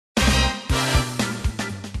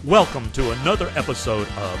Welcome to another episode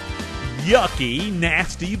of Yucky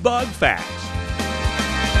Nasty Bug Facts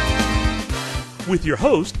with your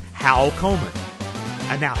host, Hal Coleman.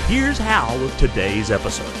 And now here's Hal with today's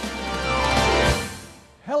episode.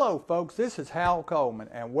 Hello folks, this is Hal Coleman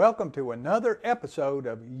and welcome to another episode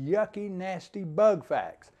of Yucky Nasty Bug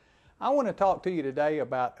Facts. I want to talk to you today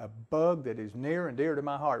about a bug that is near and dear to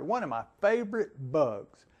my heart. One of my favorite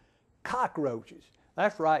bugs, cockroaches.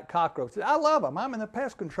 That's right, cockroaches. I love them. I'm in the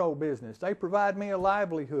pest control business. They provide me a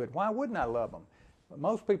livelihood. Why wouldn't I love them? But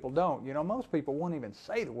most people don't. You know, most people won't even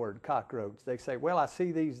say the word cockroach. They say, well, I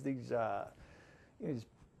see these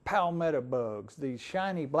palmetto bugs, these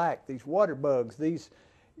shiny black, these water bugs, these,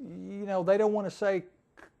 you know, they don't want to say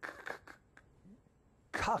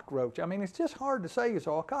cockroach. I mean, it's just hard to say you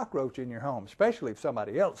saw a cockroach in your home, especially if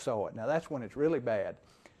somebody else saw it. Now, that's when it's really bad.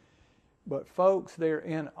 But folks, they're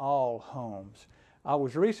in all homes. I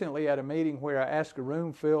was recently at a meeting where I asked a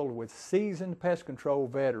room filled with seasoned pest control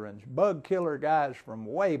veterans, bug killer guys from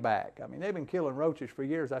way back. I mean, they've been killing roaches for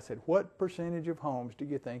years. I said, what percentage of homes do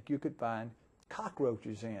you think you could find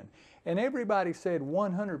cockroaches in? And everybody said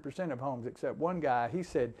 100% of homes except one guy. He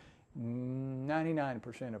said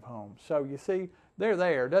 99% of homes. So you see, they're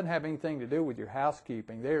there. It doesn't have anything to do with your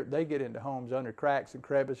housekeeping. They get into homes under cracks and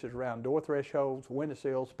crevices, around door thresholds,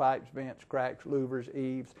 windowsills, pipes, vents, cracks, louvers,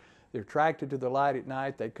 eaves. They're attracted to the light at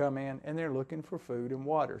night. They come in and they're looking for food and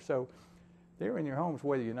water. So they're in your homes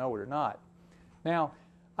whether you know it or not. Now,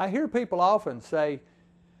 I hear people often say,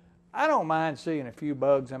 I don't mind seeing a few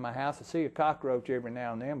bugs in my house. I see a cockroach every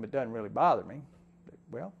now and then, but it doesn't really bother me.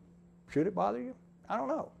 Well, should it bother you? I don't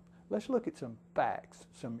know. Let's look at some facts,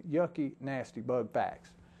 some yucky, nasty bug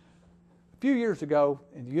facts. A few years ago,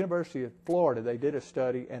 in the University of Florida, they did a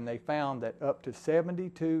study and they found that up to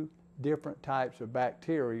 72 different types of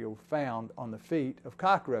bacteria were found on the feet of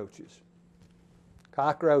cockroaches.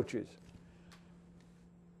 Cockroaches.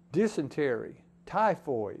 Dysentery,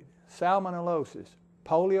 typhoid, salmonellosis,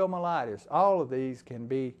 poliomyelitis, all of these can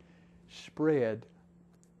be spread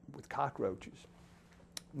with cockroaches.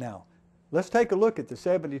 Now, let's take a look at the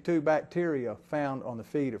 72 bacteria found on the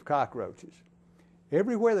feet of cockroaches.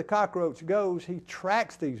 Everywhere the cockroach goes, he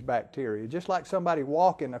tracks these bacteria, just like somebody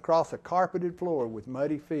walking across a carpeted floor with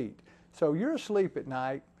muddy feet. So you're asleep at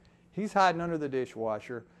night, he's hiding under the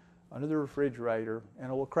dishwasher, under the refrigerator, and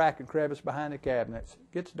a little crack and crevice behind the cabinets.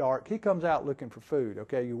 It gets dark, he comes out looking for food.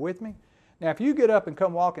 Okay, you with me? Now, if you get up and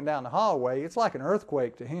come walking down the hallway, it's like an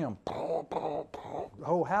earthquake to him. The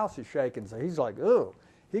whole house is shaking, so he's like, ugh.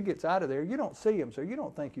 He gets out of there. You don't see him, so you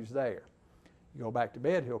don't think he's there. You go back to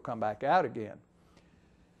bed, he'll come back out again.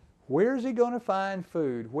 Where is he going to find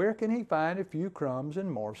food? Where can he find a few crumbs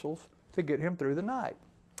and morsels to get him through the night?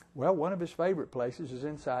 Well, one of his favorite places is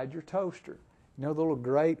inside your toaster. You know the little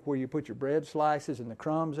grate where you put your bread slices and the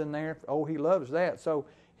crumbs in there? Oh, he loves that. So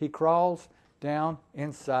he crawls down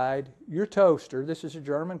inside your toaster. This is a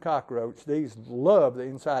German cockroach. These love the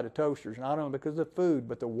inside of toasters, not only because of the food,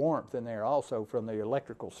 but the warmth in there also from the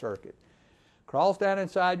electrical circuit. Crawls down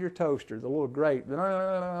inside your toaster, the little grate,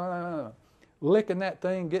 licking that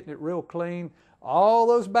thing, getting it real clean. All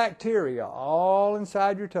those bacteria, all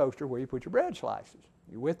inside your toaster where you put your bread slices.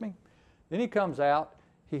 You with me? Then he comes out,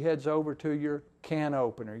 he heads over to your can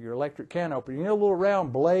opener, your electric can opener. You know a little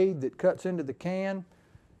round blade that cuts into the can?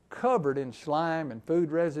 Covered in slime and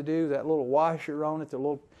food residue, that little washer on it, the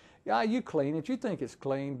little, yeah, you clean it, you think it's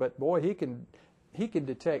clean, but boy, he can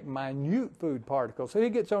detect minute food particles. So he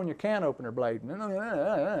gets on your can opener blade,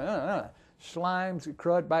 slimes,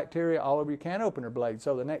 crud, bacteria all over your can opener blade.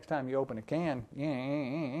 So the next time you open a can,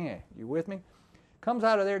 you with me? Comes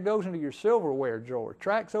out of there, goes into your silverware drawer,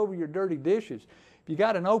 tracks over your dirty dishes. If you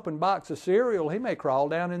got an open box of cereal, he may crawl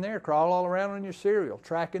down in there, crawl all around on your cereal,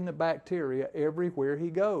 tracking the bacteria everywhere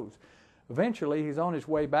he goes. Eventually, he's on his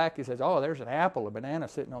way back. He says, oh, there's an apple, a banana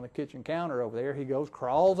sitting on the kitchen counter over there. He goes,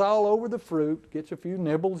 crawls all over the fruit, gets a few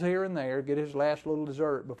nibbles here and there, get his last little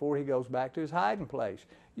dessert before he goes back to his hiding place.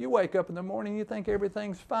 You wake up in the morning, you think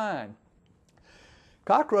everything's fine.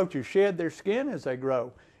 Cockroaches shed their skin as they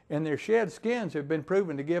grow, and their shed skins have been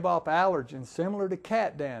proven to give off allergens similar to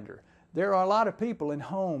cat dander. There are a lot of people in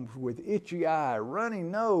homes with itchy eye, runny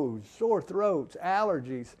nose, sore throats,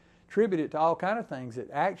 allergies, attributed to all kinds of things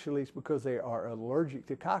that actually is because they are allergic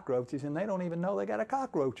to cockroaches and they don't even know they got a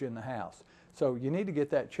cockroach in the house. So you need to get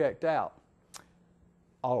that checked out.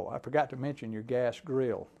 Oh, I forgot to mention your gas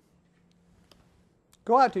grill.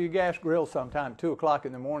 Go out to your gas grill sometime, 2 o'clock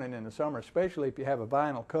in the morning in the summer, especially if you have a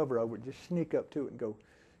vinyl cover over it. Just sneak up to it and go,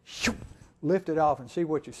 shoo, lift it off and see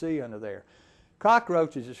what you see under there.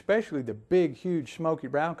 Cockroaches, especially the big, huge, smoky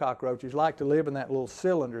brown cockroaches, like to live in that little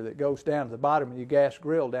cylinder that goes down to the bottom of your gas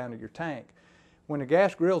grill down to your tank. When the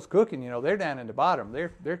gas grill's cooking, you know, they're down in the bottom.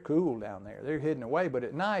 They're cool down there. They're hidden away. But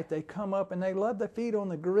at night, they come up and they love to feed on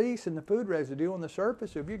the grease and the food residue on the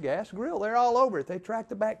surface of your gas grill. They're all over it. They track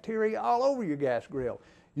the bacteria all over your gas grill.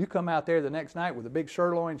 You come out there the next night with a big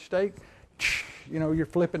sirloin steak, you know, you're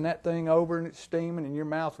flipping that thing over and it's steaming and your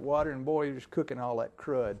mouth's watering, and boy, you're just cooking all that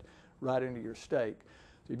crud right into your steak.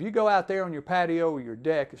 So if you go out there on your patio or your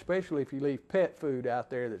deck, especially if you leave pet food out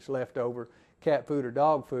there that's left over, cat food or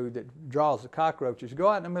dog food that draws the cockroaches, go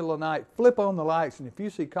out in the middle of the night, flip on the lights, and if you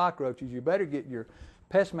see cockroaches, you better get your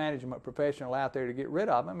pest management professional out there to get rid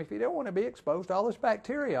of them if you don't want to be exposed to all this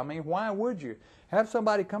bacteria. I mean, why would you? Have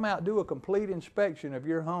somebody come out and do a complete inspection of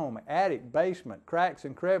your home, attic, basement, cracks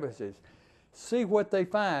and crevices. See what they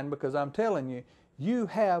find, because I'm telling you, you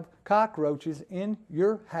have cockroaches in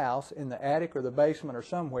your house, in the attic or the basement or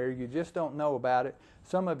somewhere. You just don't know about it.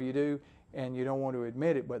 Some of you do, and you don't want to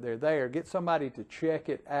admit it, but they're there. Get somebody to check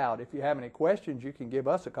it out. If you have any questions, you can give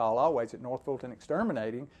us a call always at North Fulton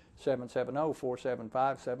Exterminating,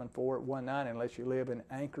 770-475-7419, unless you live in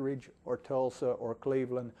Anchorage or Tulsa or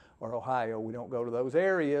Cleveland or Ohio. We don't go to those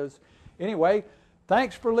areas. Anyway,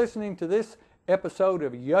 thanks for listening to this episode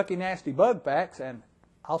of Yucky Nasty Bug Facts, and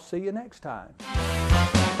I'll see you next time.